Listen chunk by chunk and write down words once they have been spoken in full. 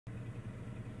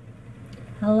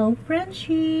Hello,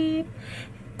 friendship!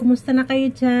 Kumusta na kayo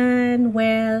dyan?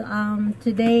 Well,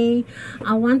 today,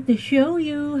 I want to show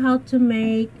you how to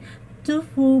make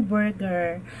tofu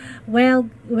burger. Well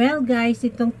guys,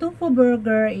 itong tofu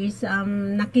burger is,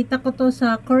 nakita ko to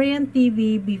sa Korean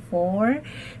TV before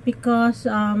because,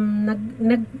 ano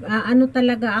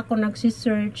talaga ako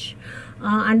nagsisearch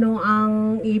ano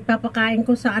ang ipapakain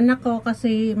ko sa anak ko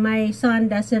kasi my son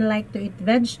doesn't like to eat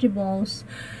vegetables.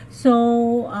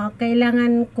 So,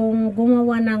 kailangan kong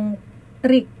gumawa ng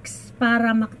tricks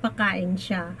para makapakain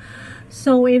siya.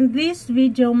 So, in this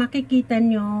video, makikita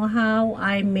nyo how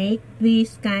I make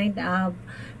this kind of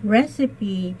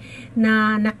recipe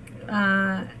na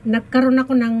nagkaroon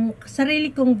ako ng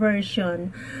sarili kong version.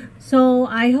 So,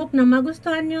 I hope na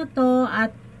magustuhan nyo to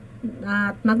at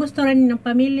magustuhan ng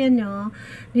pamilya nyo.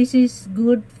 This is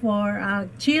good for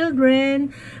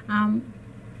children,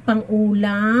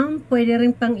 pang-ulam, pwede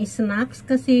rin pang-snacks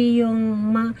kasi yung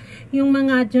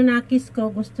mga junakis ko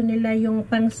gusto nila yung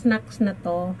pang-snacks na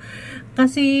to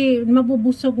kasi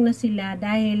mabubusog na sila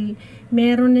dahil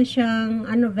meron na siyang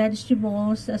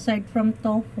vegetables aside from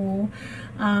tofu,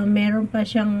 meron pa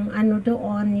siyang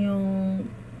doon yung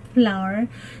flour.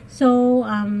 So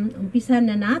umpisa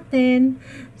na natin.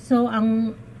 So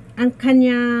ang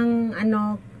kanyang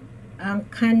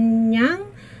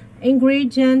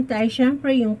ingredient ay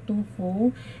syempre yung tofu.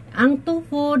 Ang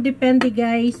tofu, depende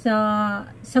guys sa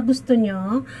gusto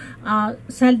nyo,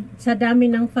 sa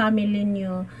dami ng family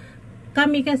nyo.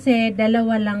 Kami kasi,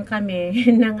 dalawa lang kami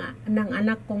ng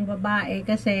anak kong babae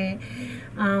kasi,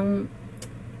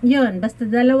 yun, basta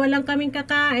dalawa lang kaming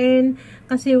kakain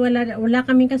kasi wala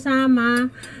kaming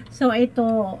kasama. So,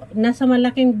 ito, nasa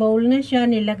malaking bowl na siya,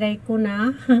 nilagay ko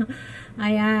na.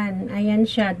 Ayan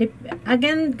siya.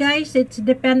 Again, guys, it's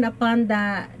depend upon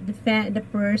the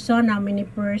person, how many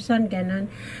person,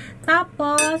 ganun.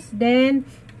 Tapos, then,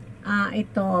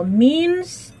 ito,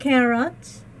 minced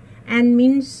carrots and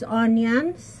minced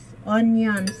onions.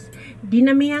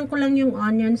 Dinamihan ko lang yung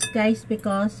onions, guys,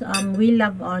 because we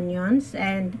love onions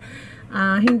and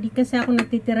hindi kasi ako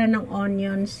nagtitira ng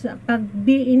onions.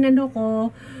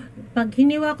 Pag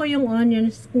hiniwa ko yung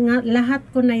onions, lahat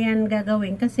ko na yan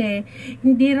gagawin kasi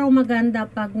hindi raw maganda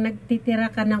pag nagtitira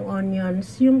ka ng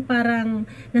onions. Yung parang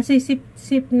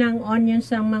nasisip-sip ng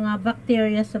onions ang mga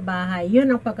bacteria sa bahay.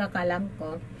 Yun ang pagkakalam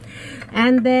ko.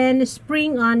 And then,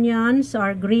 spring onions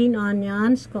or green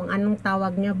onions, kung anong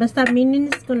tawag nyo. Basta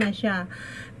mininis ko na siya.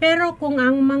 Pero kung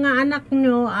ang mga anak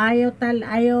nyo ayaw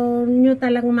nyo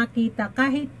talang makita,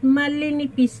 kahit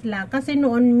malinipis lang, kasi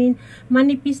noon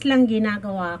manipis lang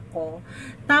ginagawa ko.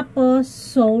 Tapos,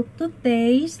 salt to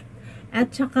taste,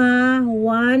 at saka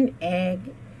 1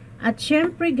 egg. At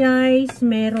syempre guys,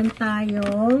 meron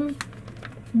tayong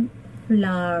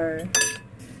flour.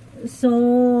 So,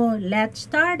 let's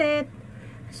start it.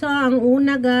 So, ang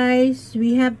una guys,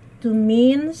 we have to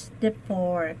mince the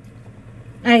pork.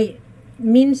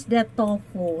 Mince the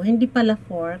tofu. Hindi pala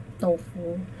pork,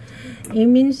 tofu.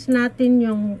 I-mince natin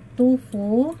yung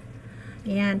tofu.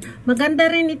 Ayan. Maganda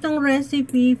rin itong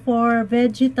recipe for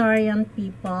vegetarian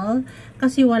people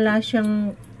kasi wala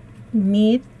siyang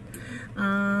meat.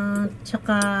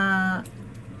 Tsaka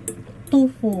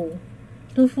tofu.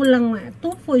 Tofu lang.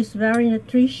 Tofu is very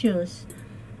nutritious.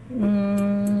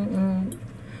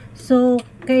 So,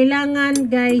 kailangan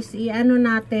guys,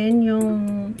 natin yung,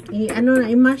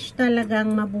 i-mash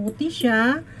talagang mabuti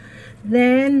siya.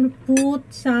 Then, put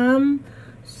some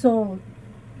salt.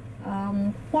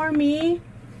 For me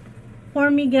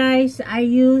guys, I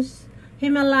use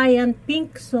Himalayan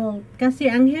pink salt. Kasi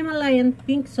ang Himalayan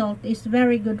pink salt is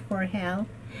very good for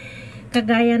health.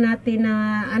 Kagaya natin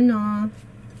na,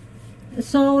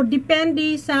 so,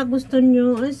 depende sa gusto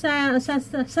nyo, sa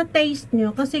taste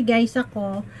nyo. Kasi guys,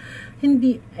 ako,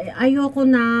 ayoko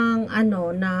ng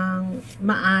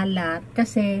maalat.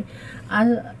 Kasi,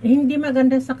 hindi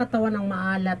maganda sa katawan ng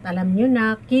maalat. Alam nyo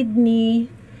na,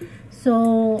 kidney.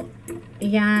 So,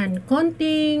 ayan.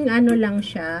 Konting, lang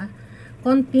siya.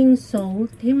 Konting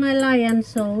salt. Himalayan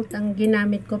salt ang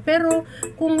ginamit ko. Pero,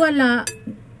 kung wala,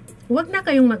 wag na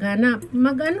kayong maghanap.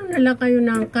 Mag-ano na lang kayo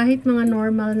ng kahit mga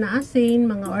normal na asin,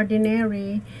 mga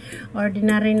ordinary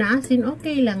na asin,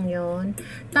 okay lang yon.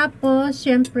 Tapos,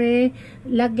 syempre,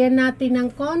 lagyan natin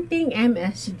ng konting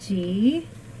MSG.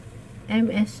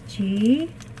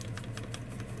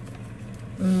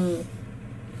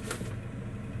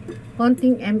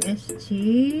 Konting MSG.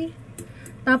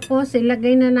 Tapos,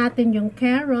 ilagay na natin yung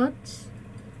carrots.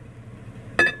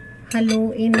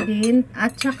 Haluin din.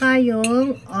 At saka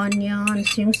yung onions,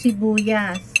 yung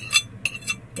sibuyas.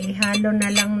 Ihalo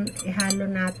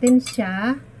natin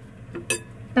siya.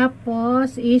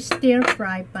 Tapos, i-stir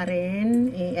fry pa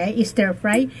rin. I-stir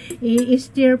fry.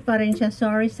 I-stir pa rin siya.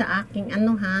 Sorry sa aking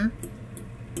ano ha.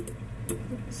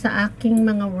 Sa aking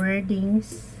mga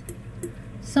wordings.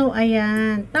 So,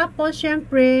 ayan. Tapos,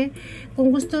 syempre,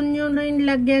 kung gusto nyo rin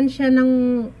lagyan siya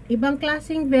ng ibang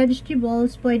klaseng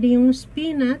vegetables, pwede yung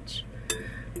spinach.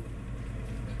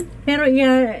 Pero,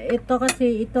 yeah, ito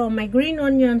kasi, may green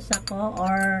onions ako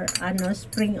or,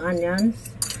 spring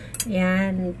onions.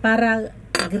 Ayan. Para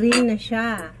green na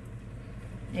siya.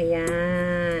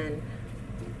 Ayan.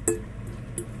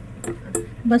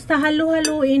 Basta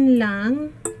halu-haluin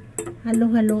lang.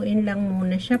 Halu-haluin lang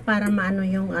muna siya para maano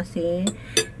yung asin.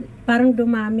 Parang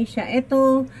dumami siya.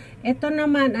 Ito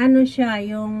naman, siya,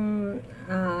 yung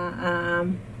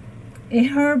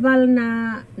herbal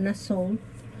na salt.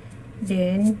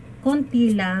 Then,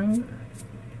 konti lang.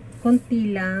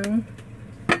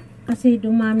 Kasi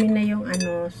dumami na yung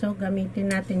so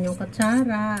gamitin natin yung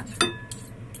kutsara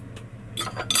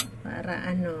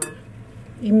para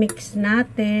i-mix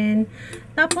natin.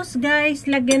 Tapos guys,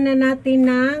 lagyan na natin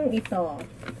ng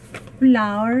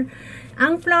flour.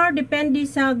 Ang flour depende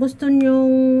sa gusto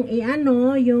nyong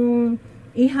yung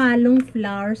ihalong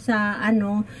flour sa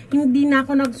hindi na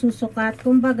ako nagsusukat,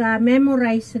 kumbaga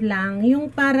memorize lang,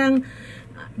 yung parang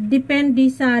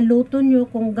depende sa luto nyo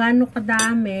kung gaano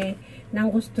kadami ng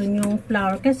gusto nyong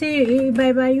flour. Kasi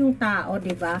iba-iba yung tao,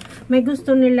 diba? May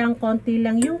gusto nilang konti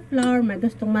lang yung flour, may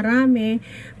gustong marami.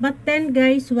 But then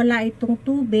guys, wala itong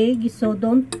tubig, so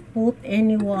don't put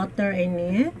any water in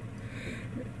it.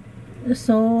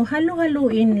 So,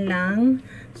 halu-haluin lang.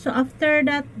 So, after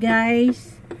that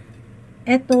guys,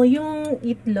 eto yung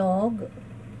itlog.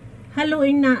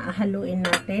 Haluin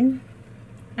natin.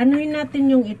 Anuhin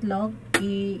natin yung itlog.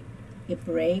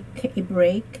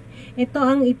 I-break. Ito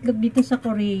ang itlog dito sa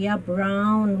Korea,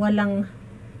 brown, walang,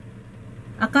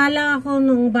 akala ko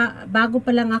nung bago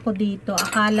pa lang ako dito,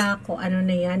 akala ko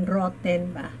na yan,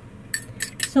 rotten ba.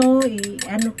 So,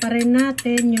 pa rin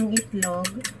natin yung itlog,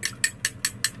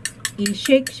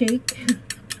 i-shake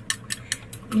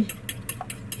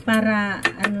para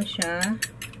siya.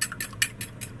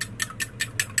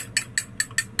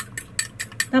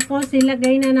 Tapos,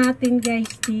 ilagay na natin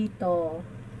guys dito.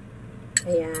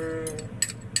 Ayan.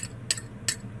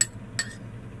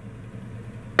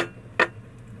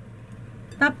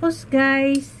 Tapos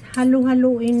guys,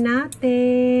 halu-haluin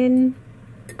natin.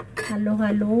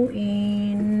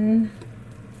 Halu-haluin.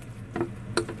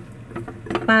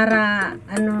 Para,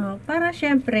 para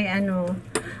syempre,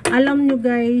 alam nyo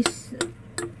guys,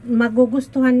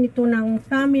 magugustuhan ito ng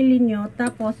family nyo.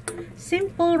 Tapos,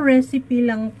 simple recipe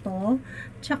lang to.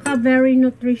 Tsaka very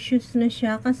nutritious na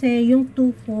siya kasi yung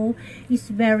tofu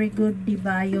is very good,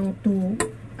 diba? Yung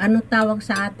tawag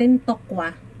sa atin?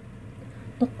 Tokwa.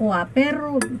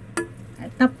 Pero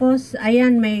tapos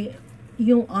ayan, may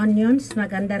yung onions,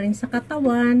 maganda rin sa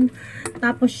katawan.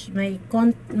 Tapos may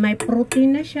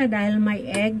protein na siya dahil may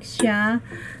egg siya.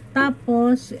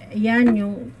 Tapos yan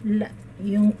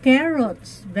yung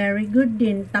carrots, very good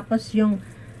din. Tapos yung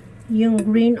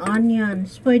green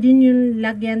onions, pwede niyo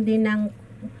lagyan din ng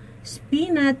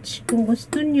spinach kung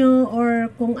gusto nyo, or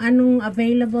kung anong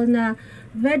available na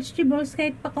vegetables,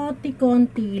 kahit pa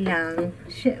konti-konti lang,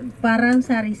 parang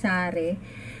sari-sari.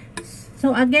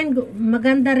 So again,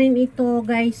 maganda rin ito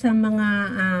guys sa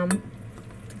mga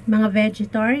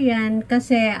vegetarian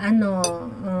kasi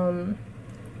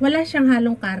wala siyang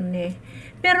halong karne.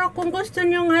 Pero kung gusto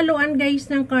nyong haluan guys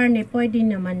ng karne, pwede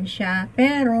naman siya.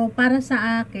 Pero para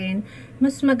sa akin,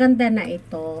 mas maganda na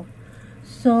ito.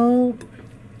 So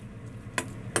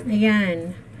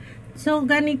ayan. So,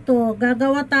 ganito,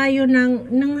 gagawa tayo ng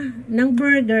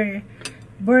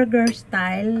burger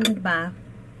style, diba?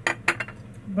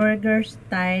 Burger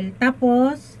style.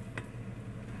 Tapos,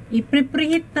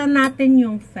 i-preheat na natin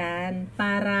yung fan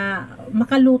para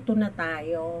makaluto na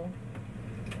tayo.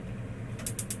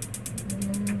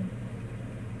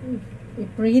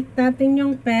 I-preheat natin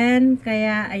yung pan,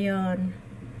 kaya, ayun.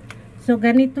 So,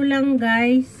 ganito lang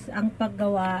guys, ang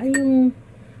paggawa. Yung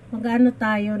mag-ano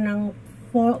tayo ng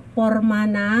forma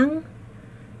ng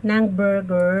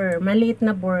burger. Maliit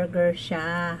na burger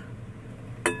siya.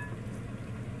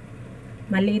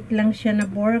 Maliit lang siya na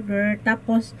burger.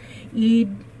 Tapos,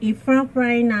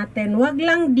 i-fry natin. Wag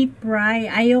lang deep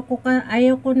fry.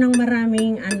 Ayoko ng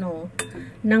maraming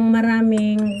ng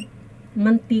maraming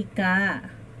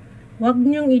mantika. Wag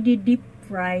nyong i-deep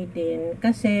fry din.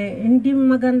 Kasi, hindi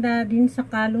maganda din sa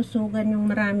kalusugan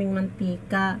yung maraming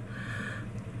mantika.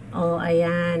 Oh,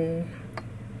 ayan.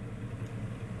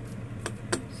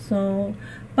 So,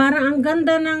 parang ang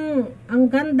ganda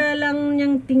lang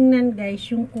niyang tingnan guys,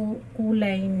 yung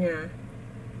kulay niya.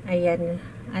 Ayan.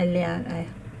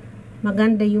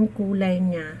 Maganda yung kulay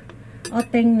niya.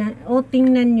 O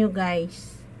tingnan nyo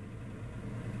guys.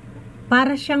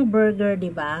 Para siyang burger,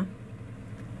 di ba?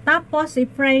 Tapos,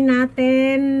 i-fry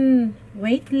natin.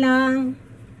 Wait lang.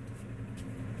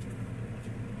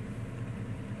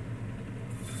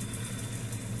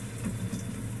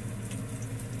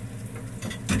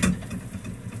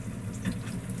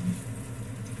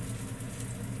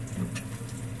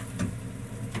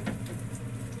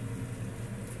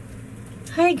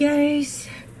 Hi guys!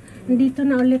 Nandito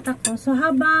na ulit ako. So,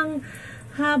 habang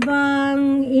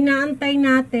inaantay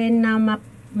natin na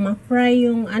ma-fry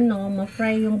yung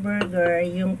burger,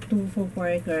 yung tofu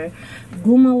burger,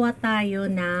 gumawa tayo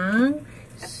ng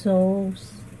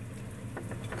sauce.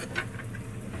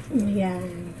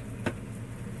 Ayan.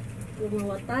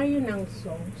 Gumawa tayo ng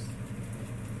sauce.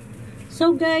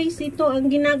 So guys, ito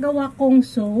ang ginagawa kong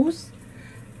sauce.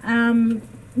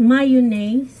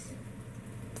 Mayonnaise.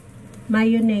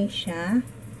 Mayonnaise siya.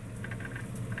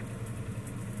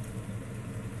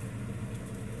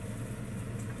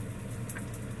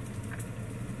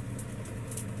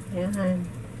 Yan.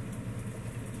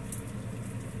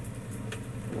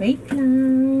 Wait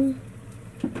lang.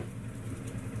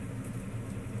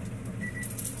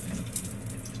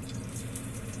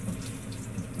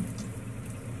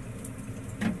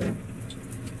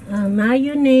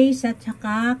 Mayonnaise at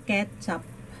saka ketchup.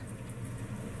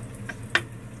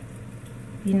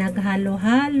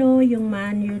 Pinaghalo-halo yung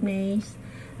mayonnaise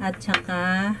at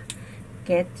saka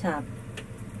ketchup.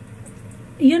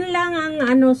 Yun lang ang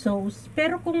sauce.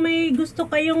 Pero kung may gusto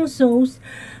kayong sauce,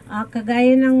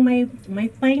 kagaya ng may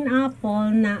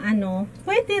pineapple na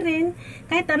pwede rin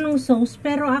kahit anong sauce.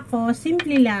 Pero ako,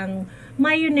 simple lang.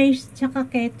 Mayonnaise tsaka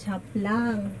ketchup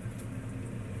lang.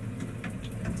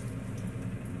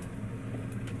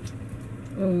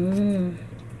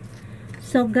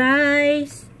 So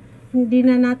guys, hindi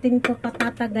na natin to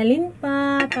patatagalin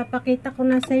pa. Papakita ko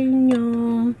na sa inyo.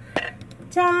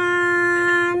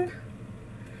 Tsan!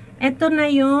 Ito na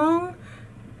yung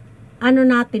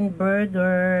natin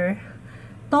burger.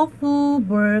 Tofu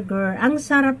burger. Ang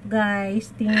sarap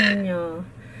guys. Tingnan nyo.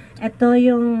 Ito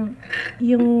yung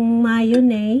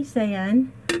mayonnaise.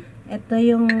 Ayan. Ito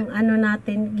yung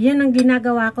natin. Yan ang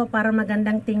ginagawa ko para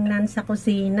magandang tingnan sa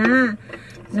kusina.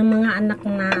 Sa mga anak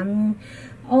namin.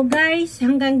 Oh guys,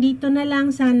 hanggang dito na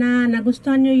lang. Sana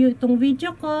nagustuhan nyo itong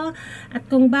video ko. At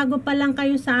kung bago pa lang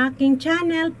kayo sa aking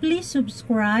channel, please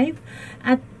subscribe.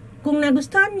 At kung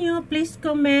nagustuhan nyo, please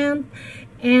comment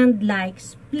and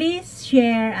likes. Please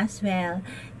share as well.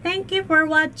 Thank you for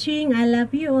watching. I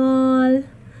love you all.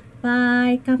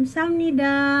 Bye.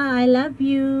 Kamsahamnida. I love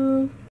you.